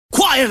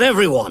Quiet,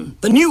 everyone.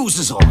 The news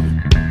is on.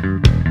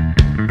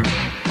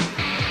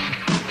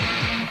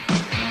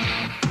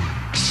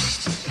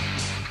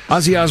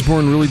 Ozzy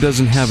Osbourne really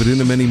doesn't have it in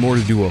him anymore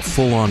to do a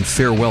full-on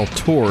farewell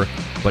tour,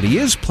 but he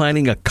is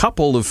planning a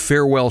couple of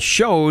farewell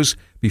shows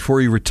before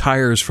he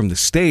retires from the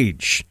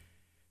stage.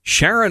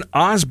 Sharon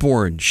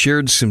Osbourne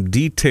shared some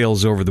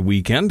details over the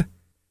weekend.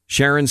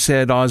 Sharon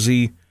said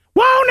Ozzy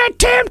won't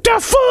attempt a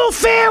full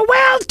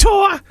farewell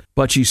tour,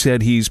 but she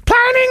said he's planning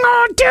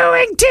on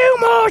doing 2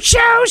 more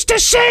shows to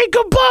say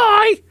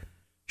goodbye.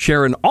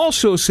 Sharon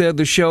also said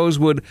the shows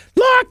would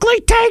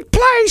likely take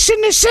place in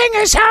the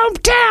singer's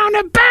hometown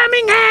of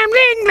Birmingham,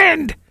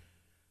 England.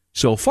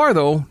 So far,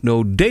 though,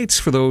 no dates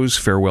for those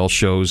farewell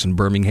shows in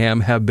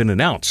Birmingham have been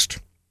announced.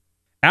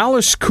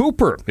 Alice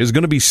Cooper is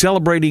going to be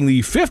celebrating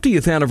the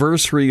 50th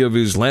anniversary of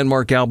his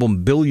landmark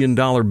album Billion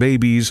Dollar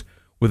Babies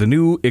with a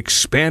new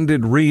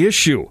expanded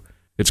reissue.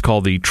 It's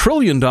called the $1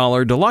 Trillion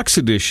Deluxe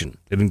Edition.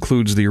 It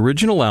includes the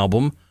original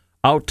album,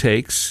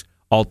 outtakes,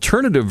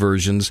 alternative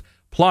versions,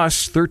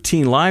 plus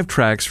 13 live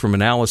tracks from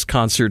an Alice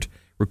concert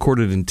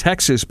recorded in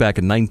Texas back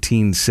in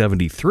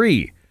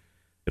 1973.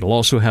 It'll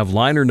also have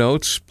liner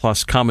notes,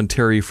 plus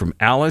commentary from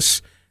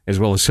Alice, as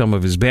well as some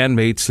of his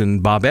bandmates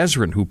and Bob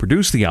Ezrin, who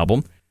produced the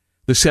album.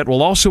 The set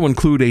will also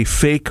include a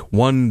fake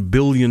 $1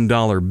 billion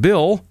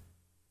bill.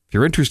 If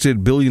you're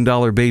interested, Billion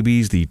Dollar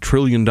Babies, the $1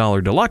 Trillion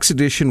Deluxe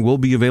Edition, will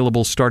be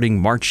available starting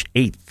March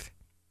 8th.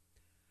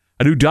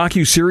 A new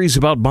docuseries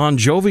about Bon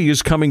Jovi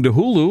is coming to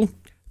Hulu.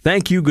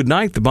 Thank You,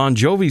 Goodnight, the Bon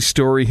Jovi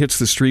story hits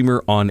the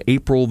streamer on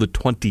April the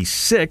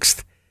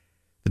 26th.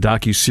 The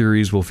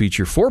docuseries will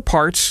feature 4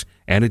 parts,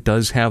 and it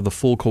does have the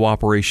full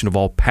cooperation of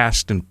all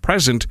past and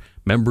present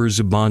members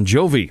of Bon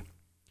Jovi.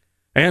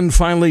 And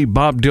finally,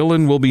 Bob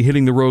Dylan will be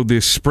hitting the road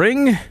this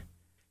spring.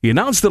 He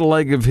announced that a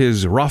leg of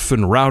his Rough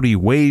and Rowdy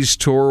Ways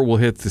tour will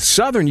hit the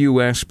southern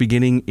U.S.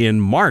 beginning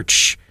in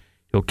March.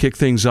 He'll kick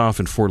things off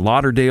in Fort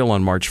Lauderdale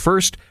on March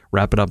 1st,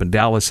 wrap it up in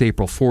Dallas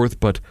April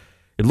 4th, but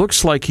it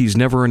looks like he's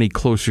never any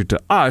closer to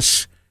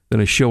us than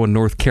a show in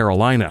North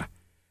Carolina.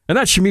 And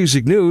that's your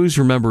music news.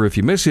 Remember, if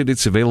you miss it,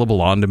 it's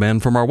available on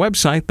demand from our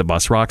website,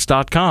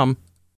 thebusrocks.com.